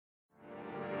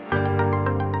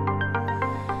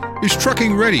Is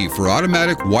trucking ready for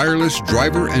automatic wireless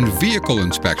driver and vehicle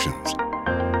inspections?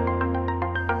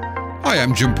 Hi,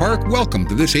 I'm Jim Park. Welcome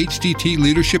to this HDT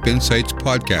Leadership Insights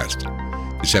podcast.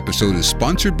 This episode is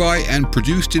sponsored by and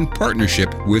produced in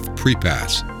partnership with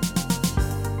Prepass.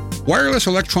 Wireless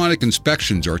electronic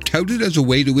inspections are touted as a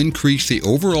way to increase the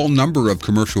overall number of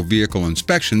commercial vehicle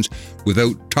inspections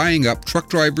without tying up truck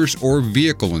drivers or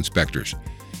vehicle inspectors.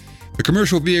 The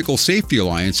Commercial Vehicle Safety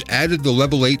Alliance added the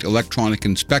Level 8 electronic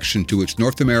inspection to its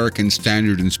North American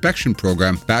Standard Inspection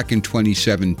Program back in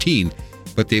 2017,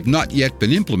 but they've not yet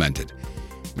been implemented.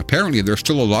 Apparently, there's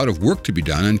still a lot of work to be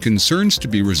done and concerns to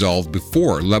be resolved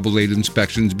before Level 8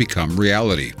 inspections become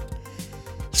reality.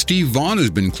 Steve Vaughn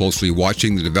has been closely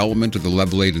watching the development of the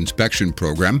Level 8 inspection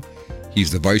program.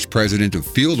 He's the Vice President of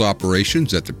Field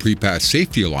Operations at the Prepass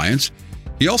Safety Alliance.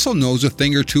 He also knows a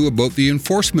thing or two about the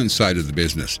enforcement side of the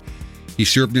business. He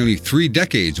served nearly 3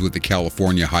 decades with the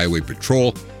California Highway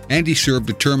Patrol, and he served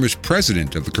a term as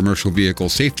president of the Commercial Vehicle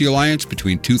Safety Alliance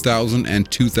between 2000 and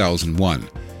 2001.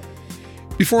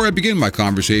 Before I begin my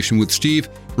conversation with Steve,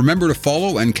 remember to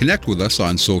follow and connect with us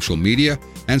on social media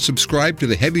and subscribe to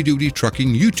the Heavy Duty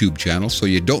Trucking YouTube channel so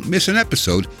you don't miss an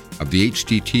episode of the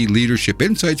HDT Leadership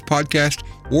Insights podcast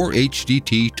or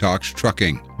HDT Talks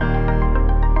Trucking.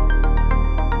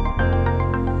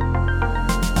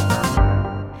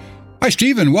 Hi,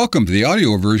 Steve, and welcome to the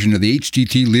audio version of the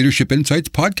HDT Leadership Insights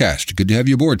podcast. Good to have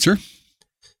you aboard, sir.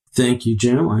 Thank you,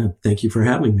 Jim. Thank you for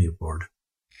having me aboard.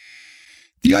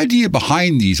 The idea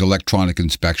behind these electronic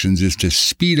inspections is to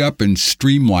speed up and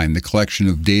streamline the collection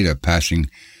of data passing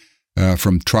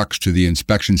from trucks to the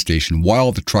inspection station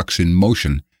while the truck's in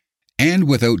motion and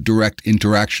without direct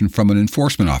interaction from an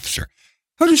enforcement officer.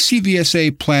 How does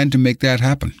CVSA plan to make that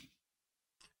happen?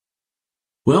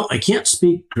 Well, I can't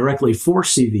speak directly for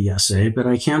CVSA, but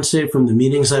I can say from the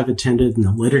meetings I've attended and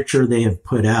the literature they have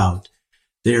put out,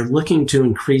 they're looking to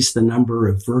increase the number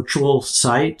of virtual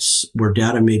sites where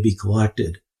data may be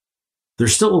collected.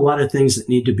 There's still a lot of things that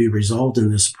need to be resolved in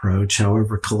this approach.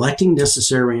 However, collecting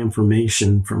necessary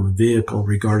information from a vehicle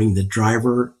regarding the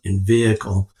driver and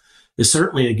vehicle is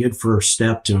certainly a good first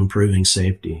step to improving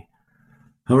safety.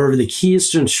 However, the key is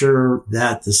to ensure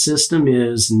that the system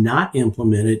is not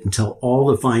implemented until all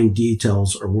the fine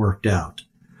details are worked out.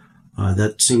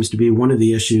 That seems to be one of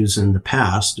the issues in the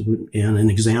past, and an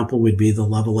example would be the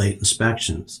Level 8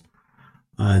 inspections.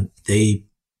 They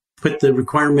put the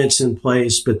requirements in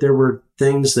place, but there were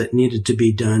things that needed to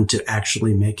be done to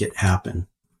actually make it happen.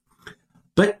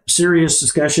 But serious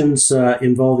discussions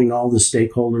involving all the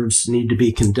stakeholders need to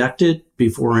be conducted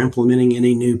before implementing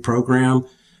any new program.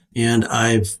 And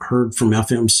I've heard from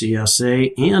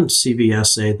FMCSA and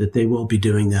CVSA that they will be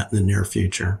doing that in the near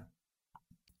future.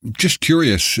 Just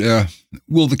curious,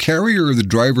 will the carrier or the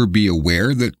driver be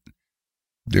aware that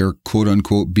they're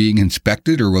quote-unquote being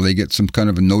inspected, or will they get some kind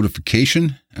of a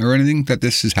notification or anything that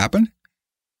this has happened?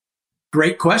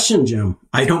 Great question, Jim.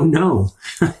 I don't know.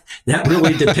 That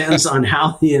really depends on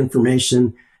how the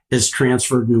information is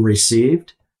transferred and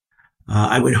received.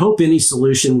 I would hope any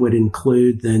solution would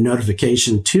include the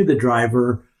notification to the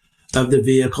driver of the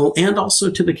vehicle and also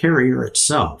to the carrier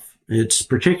itself. It's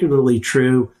particularly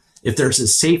true if there's a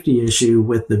safety issue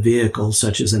with the vehicle,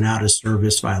 such as an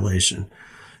out-of-service violation.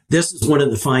 This is one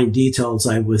of the fine details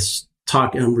I was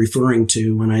referring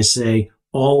to when I say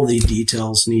all the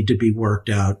details need to be worked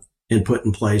out and put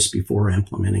in place before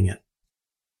implementing it.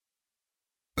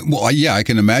 Well, yeah, I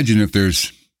can imagine if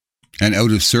there's an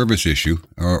out-of-service issue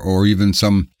or even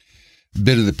some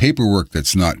bit of the paperwork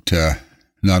that's not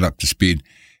up to speed,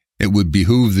 it would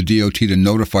behoove the DOT to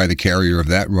notify the carrier of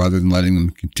that rather than letting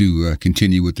them to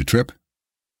continue with the trip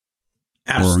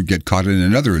or get caught in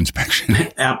another inspection.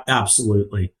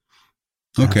 Absolutely.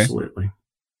 Okay. Absolutely.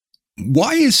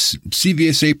 Why is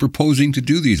CVSA proposing to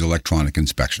do these electronic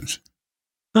inspections?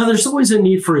 There's always a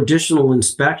need for additional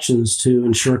inspections to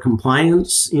ensure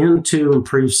compliance and to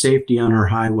improve safety on our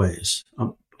highways.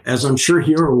 As I'm sure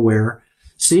you're aware,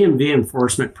 CMV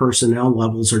enforcement personnel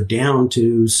levels are down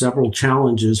to several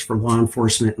challenges for law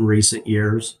enforcement in recent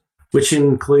years, which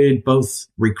include both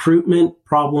recruitment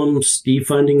problems,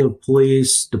 defunding of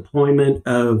police, deployment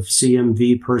of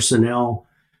CMV personnel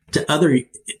to other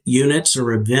units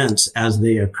or events as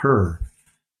they occur.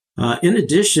 In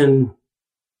addition,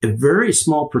 a very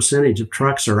small percentage of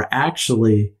trucks are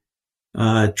actually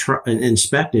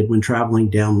inspected when traveling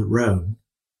down the road,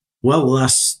 well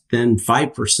less than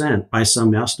 5% by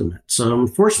some estimates. So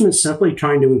enforcement is simply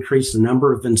trying to increase the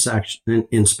number of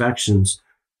inspections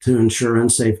to ensure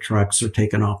unsafe trucks are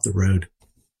taken off the road.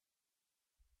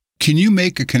 Can you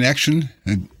make a connection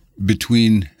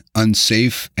between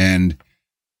unsafe and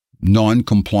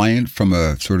non-compliant from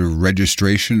a sort of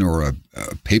registration or a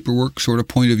paperwork sort of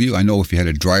point of view? I know if you had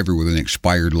a driver with an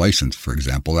expired license, for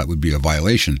example, that would be a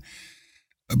violation.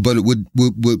 But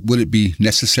would it be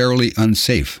necessarily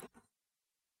unsafe?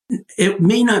 It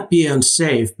may not be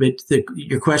unsafe, but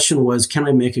your question was, can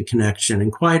I make a connection?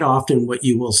 And quite often what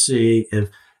you will see,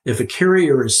 if a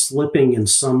carrier is slipping in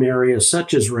some areas,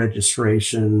 such as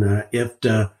registration, if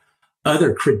the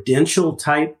other credential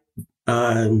type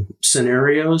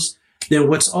scenarios, then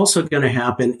what's also going to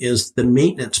happen is the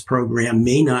maintenance program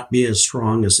may not be as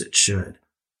strong as it should.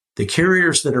 The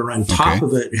carriers that are on top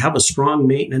of it have a strong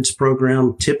maintenance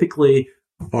program, typically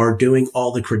are doing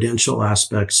all the credential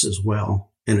aspects as well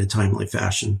in a timely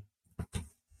fashion.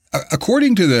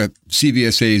 According to the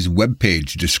CVSA's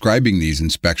webpage describing these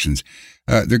inspections,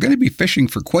 they're going to be fishing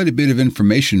for quite a bit of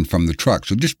information from the truck.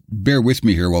 So just bear with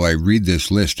me here while I read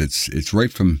this list. It's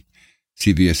right from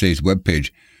CVSA's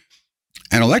webpage.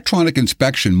 An electronic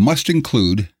inspection must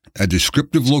include a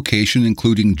descriptive location,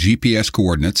 including GPS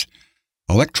coordinates,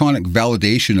 electronic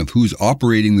validation of who's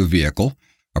operating the vehicle,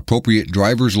 appropriate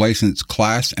driver's license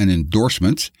class and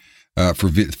endorsements for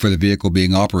the vehicle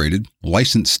being operated,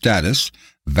 license status,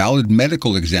 valid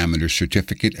medical examiner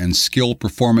certificate and skill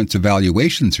performance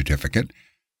evaluation certificate,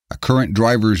 a current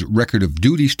driver's record of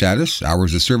duty status,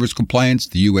 hours of service compliance,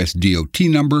 the U.S. DOT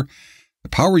number, the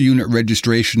power unit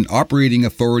registration, operating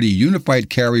authority, unified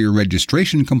carrier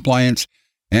registration compliance,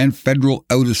 and federal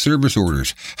out-of-service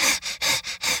orders.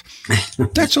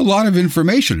 That's a lot of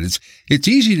information. It's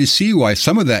easy to see why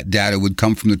some of that data would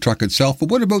come from the truck itself, but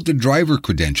what about the driver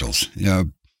credentials?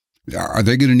 Are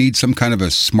they going to need some kind of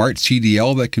a smart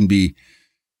CDL that can be,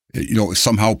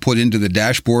 somehow put into the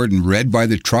dashboard and read by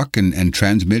the truck and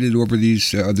transmitted over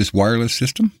this wireless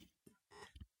system?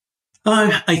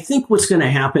 I think what's going to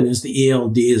happen is the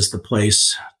ELD is the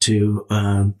place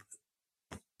to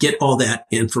get all that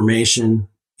information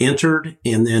entered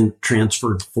and then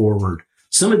transferred forward.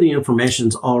 Some of the information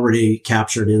is already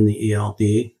captured in the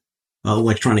ELD,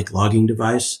 electronic logging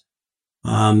device.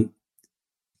 But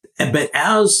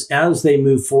as they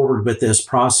move forward with this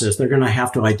process, they're going to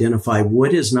have to identify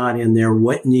what is not in there,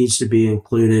 what needs to be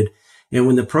included. And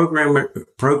when the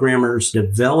programmers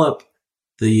develop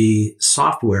the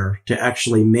software to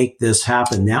actually make this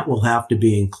happen, that will have to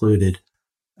be included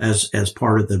as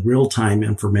part of the real-time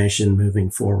information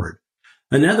moving forward.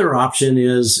 Another option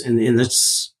is, and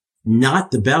it's not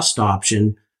the best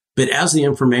option, but as the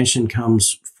information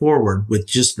comes forward with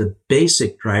just the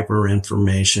basic driver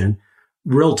information,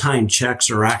 real-time checks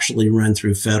are actually run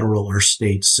through federal or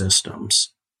state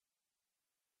systems.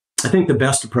 I think the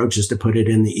best approach is to put it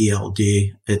in the ELD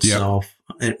itself.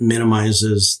 Yep. It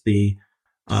minimizes the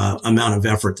amount of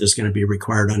effort that's going to be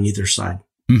required on either side.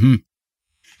 Mm-hmm.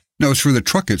 Now, as for the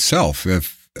truck itself,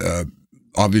 if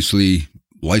obviously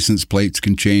license plates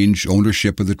can change,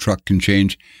 ownership of the truck can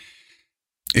change,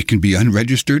 it can be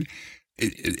unregistered.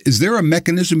 Is there a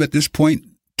mechanism at this point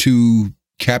to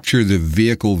capture the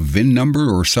vehicle VIN number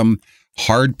or some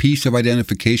hard piece of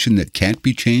identification that can't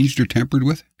be changed or tampered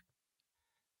with?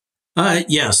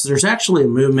 Yes, there's actually a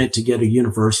movement to get a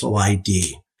universal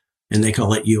ID, and they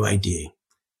call it UID.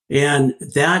 And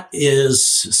that is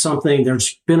something,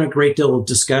 there's been a great deal of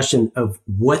discussion of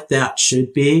what that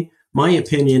should be. My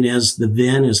opinion is the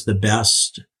VIN is the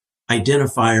best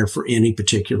identifier for any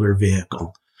particular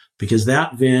vehicle, because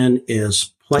that VIN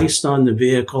is placed on the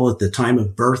vehicle at the time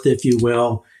of birth, if you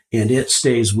will, and it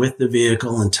stays with the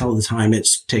vehicle until the time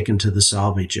it's taken to the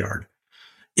salvage yard.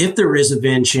 If there is a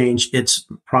VIN change, it's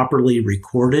properly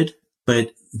recorded,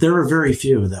 but there are very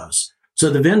few of those. So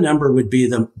the VIN number would be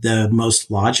the most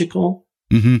logical.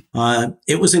 Mm-hmm.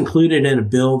 It was included in a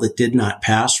bill that did not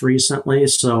pass recently.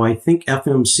 So I think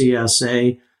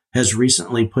FMCSA has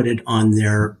recently put it on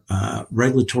their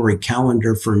regulatory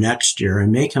calendar for next year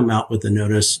and may come out with a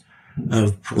notice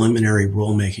of preliminary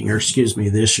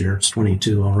rulemaking, this year. It's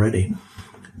 22 already.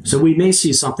 So we may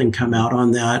see something come out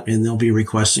on that, and they'll be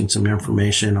requesting some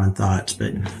information on thoughts.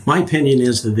 But my opinion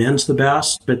is the VIN's the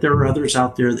best, but there are others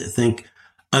out there that think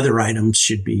other items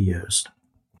should be used.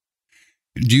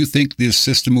 Do you think this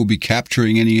system will be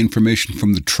capturing any information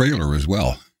from the trailer as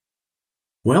well?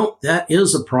 Well, that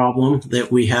is a problem that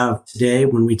we have today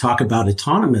when we talk about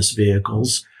autonomous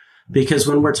vehicles, because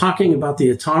when we're talking about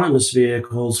the autonomous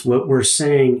vehicles, what we're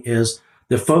saying is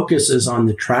the focus is on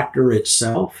the tractor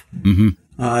itself. Mm-hmm.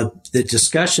 The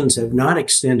discussions have not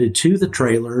extended to the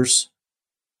trailers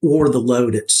or the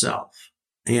load itself.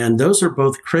 And those are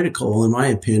both critical, in my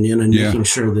opinion, in making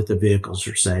sure that the vehicles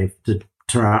are safe to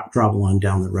travel on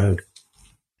down the road.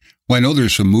 Well, I know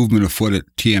there's some movement afoot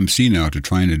at TMC now to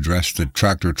try and address the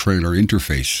tractor-trailer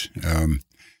interface.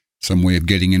 some way of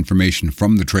getting information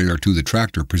from the trailer to the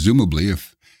tractor. Presumably,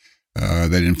 if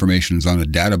that information is on a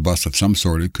data bus of some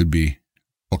sort, it could be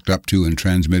hooked up to and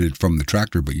transmitted from the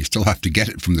tractor, but you still have to get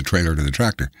it from the trailer to the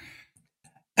tractor.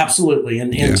 Absolutely.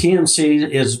 And TMC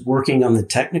is working on the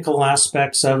technical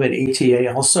aspects of it.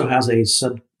 ATA also has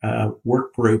a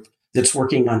work group that's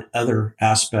working on other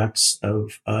aspects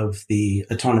of the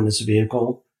autonomous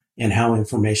vehicle and how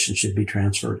information should be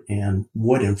transferred and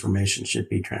what information should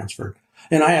be transferred.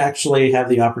 And I actually have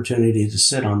the opportunity to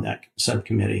sit on that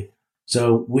subcommittee.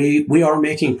 So we are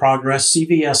making progress.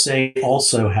 CVSA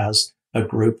also has a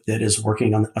group that is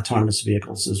working on autonomous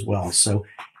vehicles as well. So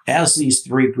as these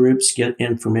three groups get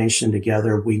information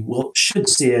together, we should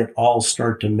see it all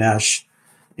start to mesh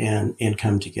and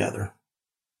come together.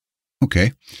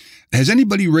 Okay. Has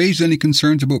anybody raised any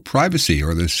concerns about privacy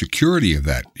or the security of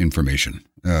that information?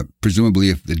 Presumably,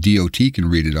 if the DOT can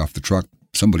read it off the truck,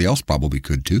 somebody else probably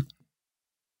could too.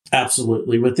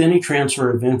 Absolutely. With any transfer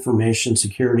of information,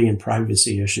 security and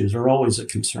privacy issues are always a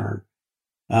concern.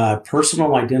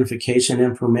 Personal identification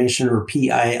information, or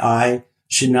PII,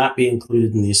 should not be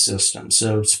included in these systems.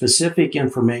 So specific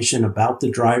information about the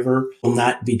driver will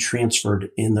not be transferred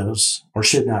in those, or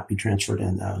should not be transferred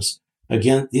in those.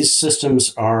 Again, these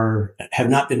systems have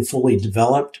not been fully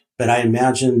developed, but I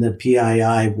imagine the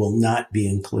PII will not be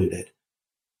included.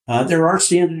 There are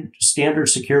standard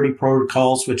security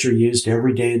protocols which are used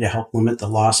every day to help limit the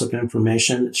loss of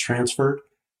information that's transferred.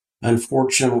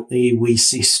 Unfortunately, we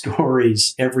see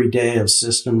stories every day of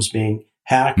systems being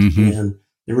hacked, and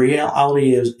the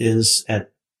reality is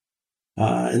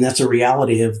and that's a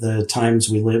reality of the times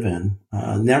we live in.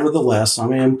 Nevertheless,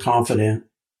 I am confident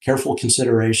careful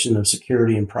consideration of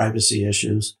security and privacy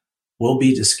issues will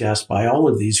be discussed by all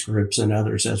of these groups and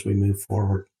others as we move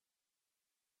forward.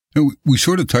 We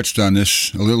sort of touched on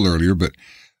this a little earlier, but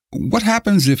what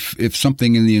happens if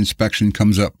something in the inspection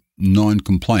comes up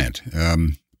non-compliant?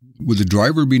 Would the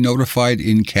driver be notified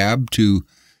in cab to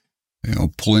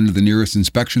pull into the nearest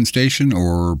inspection station,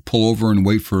 or pull over and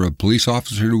wait for a police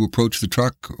officer to approach the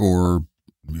truck? Or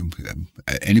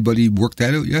anybody worked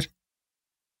that out yet?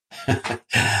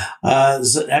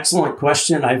 It's an excellent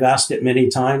question. I've asked it many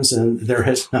times, and there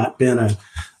has not been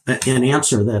an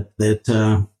answer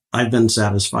that I've been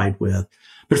satisfied with.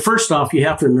 But first off, you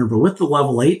have to remember, with the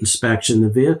level 8 inspection, the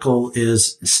vehicle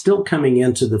is still coming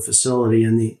into the facility,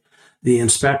 and the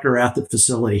inspector at the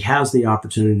facility has the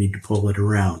opportunity to pull it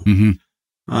around.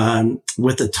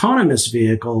 With autonomous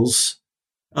vehicles,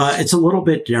 it's a little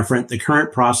bit different. The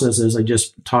current process, as I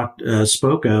just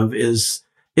spoke of, is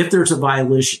if there's a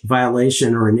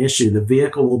violation or an issue, the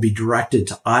vehicle will be directed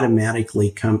to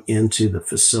automatically come into the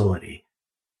facility.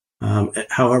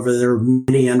 However, there are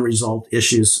many unresolved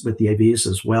issues with the AVs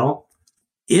as well.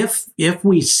 If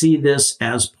we see this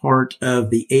as part of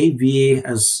the AV,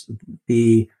 as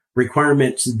the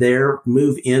requirements there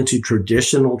move into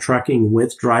traditional trucking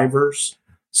with drivers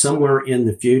somewhere in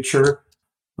the future,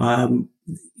 then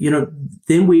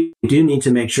we do need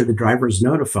to make sure the driver is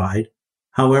notified.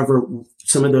 However,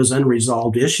 some of those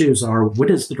unresolved issues are, what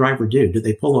does the driver do? Do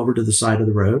they pull over to the side of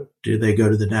the road? Do they go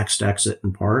to the next exit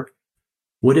and park?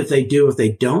 What if they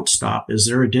don't stop? Is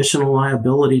there additional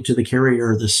liability to the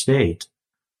carrier or the state?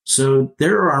 So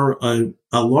there are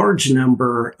a large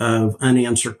number of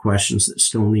unanswered questions that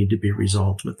still need to be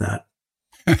resolved with that.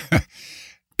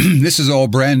 This is all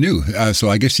brand new. So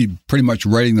I guess you're pretty much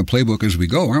writing the playbook as we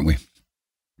go, aren't we?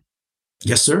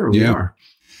 Yes, sir. We are.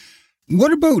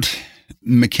 What about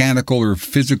mechanical or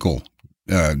physical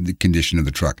the condition of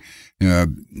the truck?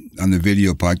 On the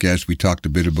video podcast, we talked a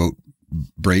bit about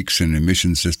brakes and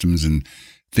emission systems and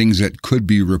things that could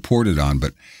be reported on.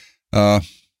 But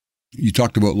you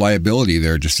talked about liability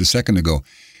there just a second ago.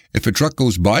 If a truck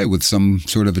goes by with some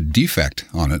sort of a defect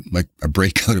on it, like a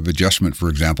brake out of adjustment, for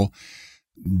example,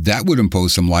 that would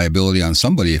impose some liability on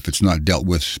somebody if it's not dealt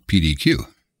with PDQ.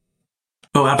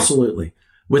 Oh, absolutely.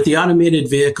 With the automated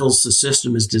vehicles, the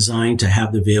system is designed to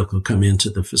have the vehicle come into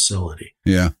the facility.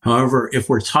 Yeah. However, if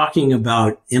we're talking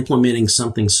about implementing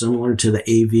something similar to the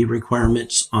AV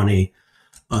requirements on a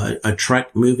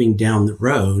truck moving down the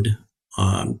road,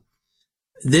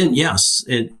 then yes,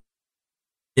 it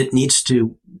needs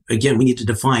to, again, we need to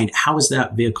define how is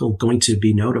that vehicle going to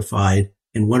be notified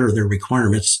and what are their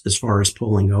requirements as far as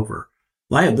pulling over.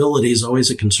 Liability is always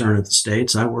a concern at the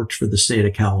states. I worked for the state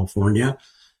of California.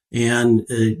 And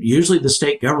usually the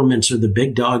state governments are the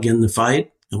big dog in the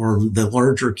fight, or the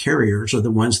larger carriers are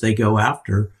the ones they go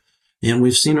after. And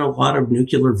we've seen a lot of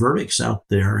nuclear verdicts out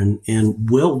there. And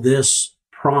will this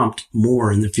prompt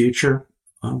more in the future?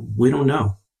 We don't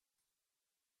know.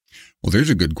 Well, there's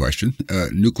a good question.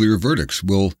 Nuclear verdicts.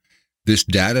 Will this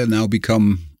data now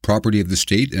become property of the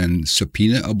state and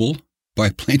subpoenaable by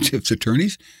plaintiffs'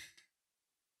 attorneys?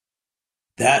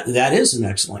 That is an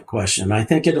excellent question. I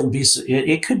think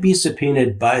it could be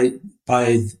subpoenaed by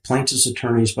plaintiffs'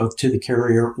 attorneys, both to the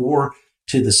carrier or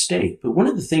to the state. But one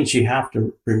of the things you have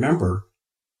to remember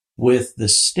with the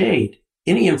state,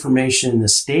 any information the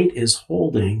state is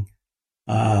holding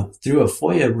through a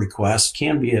FOIA request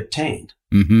can be obtained.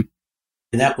 Mm-hmm.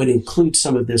 And that would include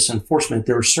some of this enforcement.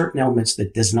 There are certain elements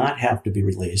that does not have to be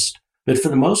released. But for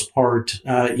the most part,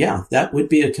 that would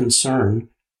be a concern,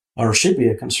 or should be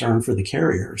a concern for the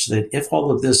carriers, that if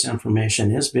all of this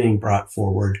information is being brought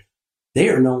forward, they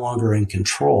are no longer in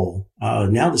control.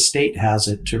 Now the state has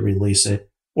it to release it,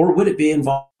 or would it be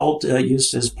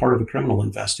used as part of a criminal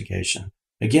investigation?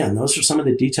 Again, those are some of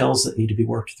the details that need to be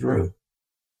worked through.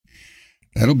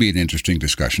 That'll be an interesting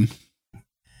discussion.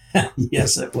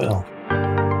 Yes, it will.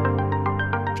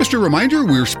 Just a reminder,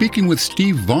 we're speaking with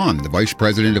Steve Vaughn, the Vice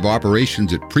President of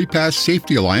Operations at Prepass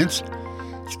Safety Alliance.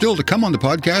 Still to come on the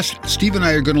podcast, Steve and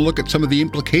I are going to look at some of the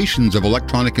implications of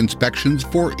electronic inspections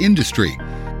for industry.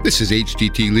 This is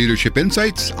HTT Leadership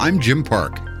Insights. I'm Jim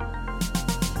Park.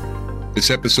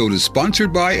 This episode is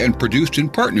sponsored by and produced in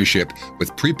partnership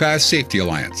with Prepass Safety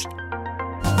Alliance.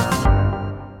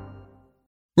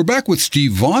 We're back with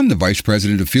Steve Vaughn, the Vice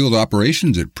President of Field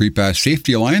Operations at Prepass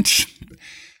Safety Alliance.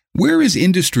 Where is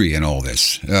industry in all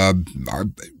this?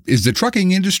 Is the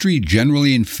trucking industry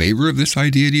generally in favor of this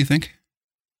idea, do you think?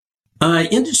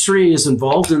 Industry is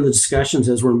involved in the discussions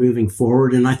as we're moving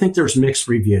forward, and I think there's mixed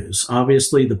reviews.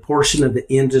 Obviously, the portion of the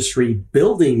industry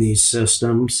building these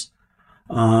systems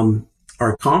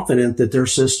are confident that their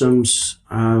systems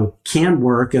can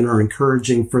work and are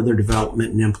encouraging further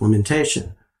development and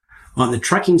implementation. On the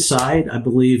trucking side, I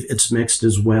believe it's mixed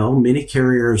as well. Many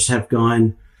carriers have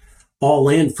gone all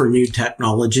in for new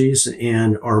technologies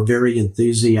and are very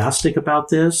enthusiastic about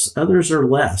this. Others are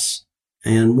less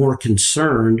and more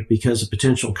concerned because of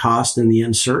potential cost and the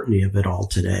uncertainty of it all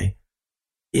today.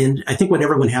 And I think what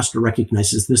everyone has to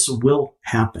recognize is this will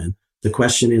happen. The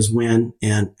question is when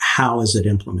and how is it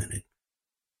implemented?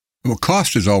 Well,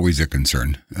 cost is always a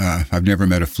concern. I've never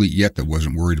met a fleet yet that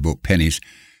wasn't worried about pennies.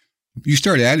 You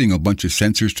start adding a bunch of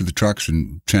sensors to the trucks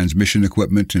and transmission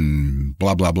equipment and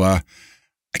blah, blah, blah.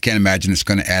 I can't imagine it's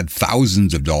going to add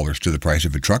thousands of dollars to the price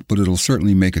of a truck, but it'll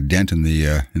certainly make a dent in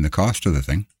the cost of the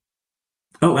thing.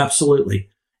 Oh, absolutely.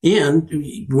 And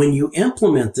when you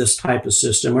implement this type of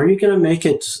system, are you going to make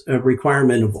it a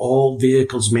requirement of all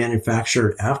vehicles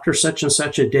manufactured after such and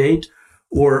such a date?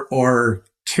 Or are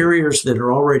carriers that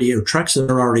are already, or trucks that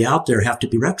are already out there have to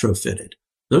be retrofitted?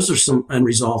 Those are some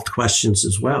unresolved questions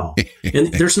as well.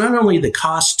 And there's not only the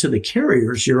cost to the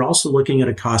carriers, you're also looking at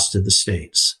a cost to the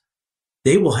states.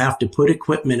 They will have to put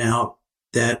equipment out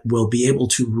that will be able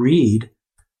to read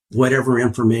whatever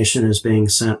information is being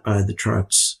sent by the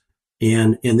trucks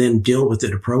and then deal with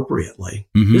it appropriately.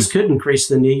 Mm-hmm. This could increase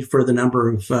the need for the number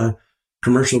of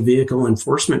commercial vehicle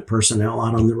enforcement personnel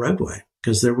out on the roadway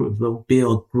because there will be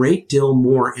a great deal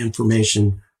more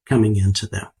information coming into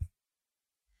them.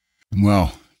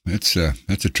 Well, that's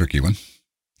a tricky one.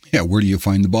 Yeah, where do you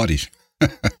find the bodies?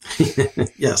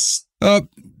 Yes.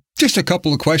 Just a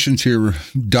couple of questions here.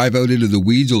 Dive out into the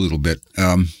weeds a little bit.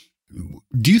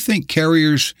 Do you think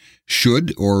carriers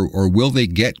should or will they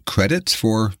get credits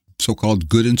for so-called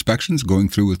good inspections going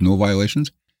through with no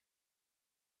violations?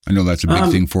 I know that's a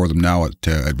big thing for them now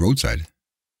at roadside.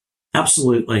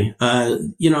 Absolutely.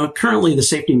 Currently the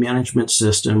safety management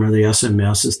system, or the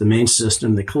SMS, is the main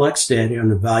system that collects data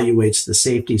and evaluates the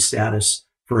safety status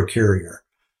for a carrier.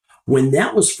 When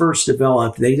that was first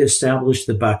developed, they established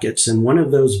the buckets, and one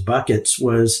of those buckets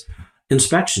was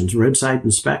inspections, roadside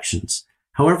inspections.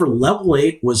 However, Level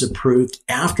 8 was approved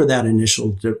after that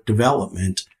initial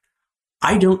development.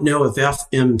 I don't know if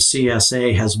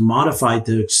FMCSA has modified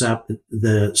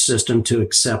the system to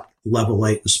accept Level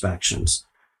 8 inspections.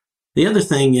 The other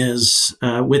thing is,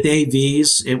 with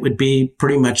AVs, it would be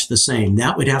pretty much the same.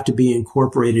 That would have to be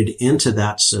incorporated into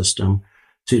that system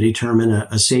to determine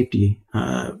a safety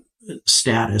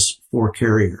status for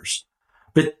carriers.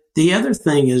 But the other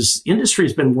thing is, industry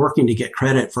has been working to get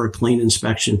credit for a clean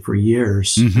inspection for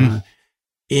years. Mm-hmm.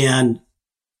 And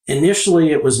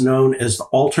initially, it was known as the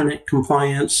alternate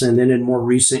compliance. And then in more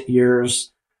recent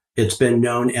years, it's been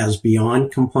known as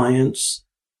beyond compliance.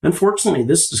 Unfortunately,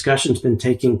 this discussion has been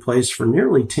taking place for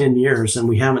nearly 10 years, and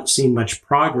we haven't seen much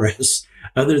progress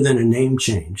other than a name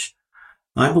change.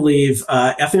 I believe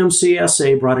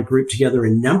FMCSA brought a group together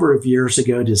a number of years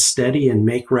ago to study and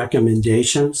make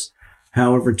recommendations.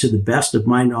 However, to the best of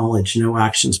my knowledge, no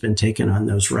action's been taken on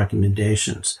those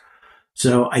recommendations.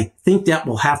 So I think that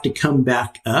will have to come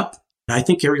back up. I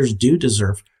think carriers do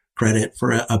deserve credit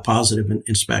for a positive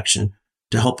inspection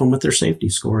to help them with their safety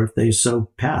score if they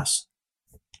so pass.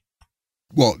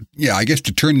 Well, yeah, I guess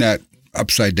to turn that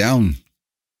upside down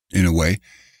in a way,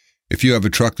 if you have a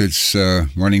truck that's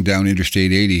running down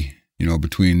Interstate 80,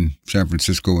 between San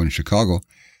Francisco and Chicago,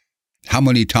 how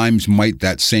many times might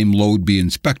that same load be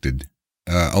inspected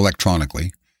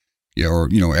electronically? Yeah, or,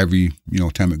 every,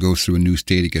 time it goes through a new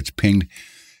state, it gets pinged.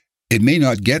 It may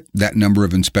not get that number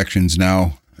of inspections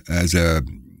now as a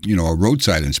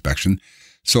roadside inspection.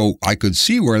 So I could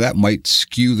see where that might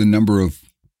skew the number of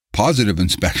positive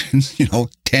inspections,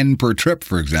 10 per trip,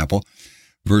 for example,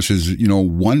 versus,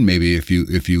 one maybe if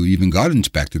you even got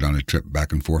inspected on a trip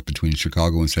back and forth between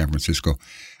Chicago and San Francisco.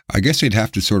 I guess they'd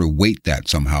have to sort of weight that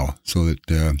somehow so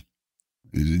that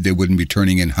they wouldn't be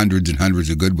turning in hundreds and hundreds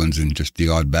of good ones and just the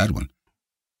odd bad one.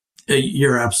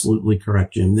 You're absolutely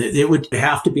correct, Jim. It would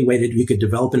have to be weighted. You could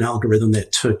develop an algorithm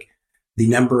that took the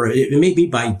number, it may be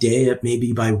by day, it may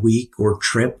be by week or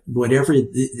trip, whatever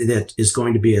that is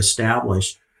going to be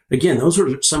established. Again, those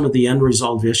are some of the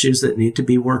unresolved issues that need to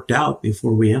be worked out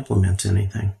before we implement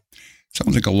anything.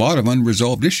 Sounds like a lot of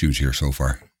unresolved issues here so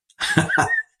far.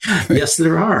 Yes,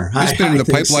 there are. It's been in the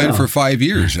pipeline for 5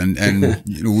 years, and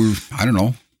I don't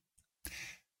know.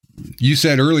 You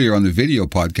said earlier on the video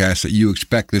podcast that you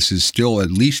expect this is still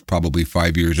at least probably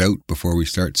 5 years out before we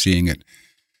start seeing it,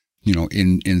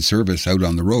 in service out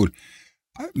on the road.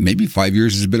 Maybe 5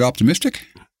 years is a bit optimistic.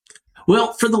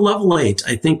 Well, for the level 8,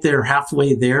 I think they're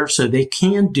halfway there, so they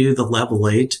can do the level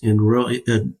 8 in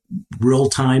real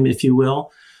time, if you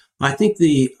will. I think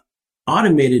the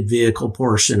automated vehicle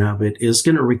portion of it is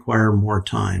going to require more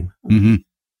time. Mm-hmm.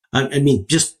 I mean,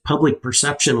 just public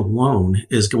perception alone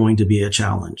is going to be a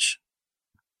challenge.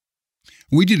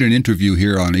 We did an interview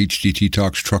here on HGT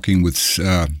Talks Trucking with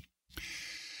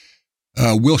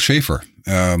Will Schaefer,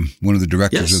 one of the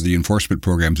directors of the enforcement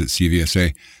programs at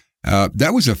CVSA.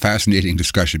 That was a fascinating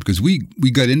discussion because we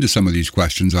got into some of these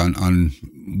questions on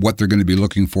what they're going to be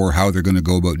looking for, how they're going to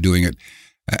go about doing it.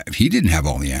 He didn't have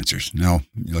all the answers. Now,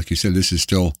 like you said, this is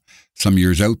still some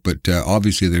years out, but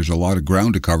obviously there's a lot of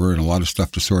ground to cover and a lot of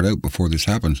stuff to sort out before this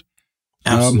happens.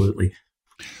 Absolutely.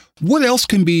 What else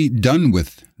can be done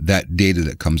with that data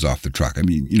that comes off the truck? I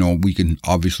mean, we can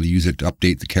obviously use it to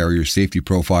update the carrier's safety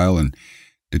profile and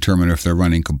determine if they're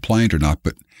running compliant or not,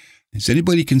 but has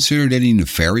anybody considered any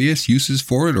nefarious uses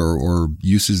for it or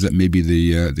uses that maybe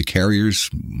the carriers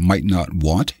might not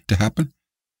want to happen?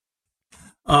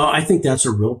 I think that's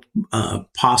a real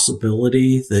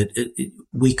possibility that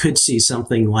we could see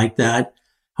something like that.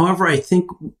 However, I think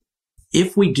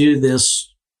if we do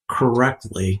this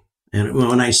correctly, and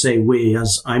when I say we,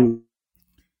 as I'm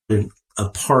a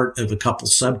part of a couple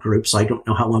subgroups, I don't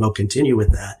know how long I'll continue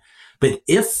with that. But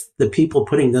if the people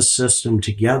putting this system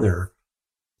together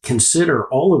consider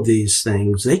all of these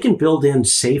things, they can build in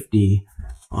safety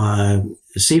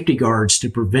guards to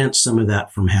prevent some of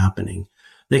that from happening.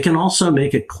 They can also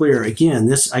make it clear, again,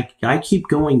 this I keep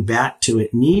going back to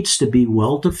it needs to be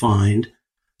well defined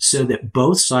so that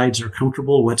both sides are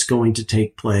comfortable what's going to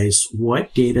take place,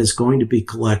 what data is going to be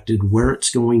collected, where it's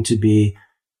going to be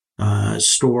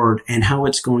stored, and how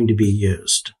it's going to be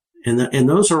used. And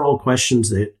those are all questions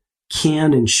that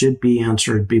can and should be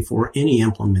answered before any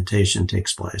implementation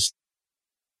takes place.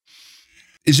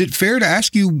 Is it fair to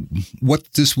ask you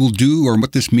what this will do or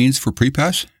what this means for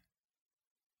PrePass?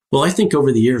 Well, I think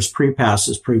over the years, PrePass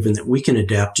has proven that we can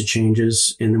adapt to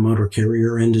changes in the motor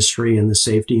carrier industry and the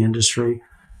safety industry.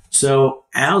 So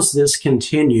as this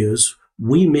continues,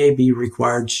 we may be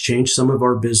required to change some of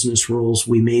our business rules.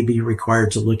 We may be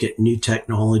required to look at new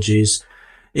technologies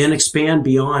and expand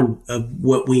beyond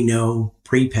what we know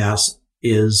PrePass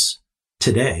is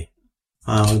today.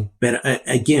 But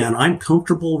again, I'm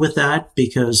comfortable with that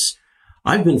because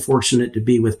I've been fortunate to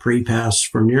be with PrePass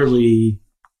for nearly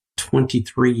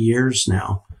 23 years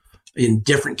now in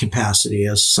different capacity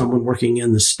as someone working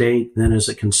in the state, then as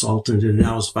a consultant, and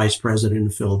now as vice president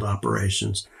of field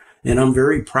operations. And I'm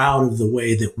very proud of the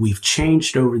way that we've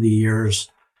changed over the years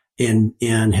and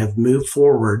have moved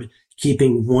forward,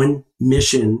 keeping one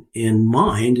mission in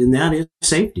mind, and that is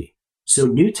safety. So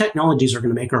new technologies are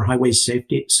going to make our highways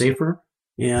safer.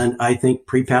 And I think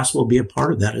PrePass will be a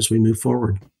part of that as we move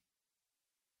forward.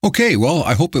 Okay, well,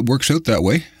 I hope it works out that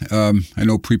way. I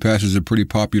know PrePass is a pretty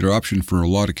popular option for a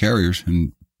lot of carriers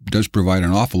and does provide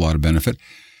an awful lot of benefit.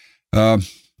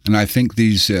 And I think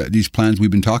these plans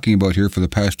we've been talking about here for the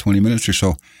past 20 minutes or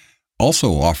so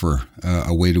also offer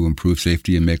a way to improve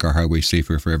safety and make our highways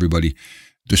safer for everybody,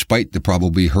 despite the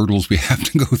probably hurdles we have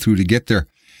to go through to get there.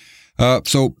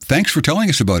 So thanks for telling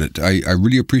us about it. I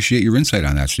really appreciate your insight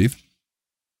on that, Steve.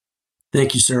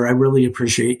 Thank you, sir. I really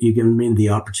appreciate you giving me the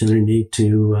opportunity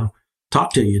to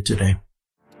talk to you today.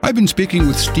 I've been speaking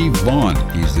with Steve Vaughn.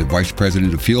 He's the Vice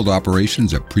President of Field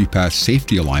Operations at Prepass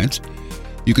Safety Alliance.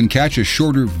 You can catch a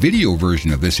shorter video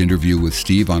version of this interview with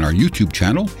Steve on our YouTube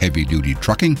channel, Heavy Duty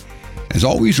Trucking. As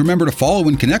always, remember to follow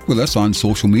and connect with us on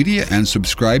social media and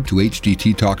subscribe to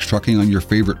HDT Talks Trucking on your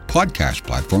favorite podcast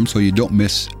platform so you don't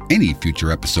miss any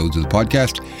future episodes of the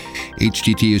podcast.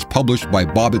 HDT is published by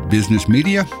Bobbitt Business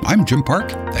Media. I'm Jim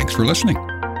Park. Thanks for listening.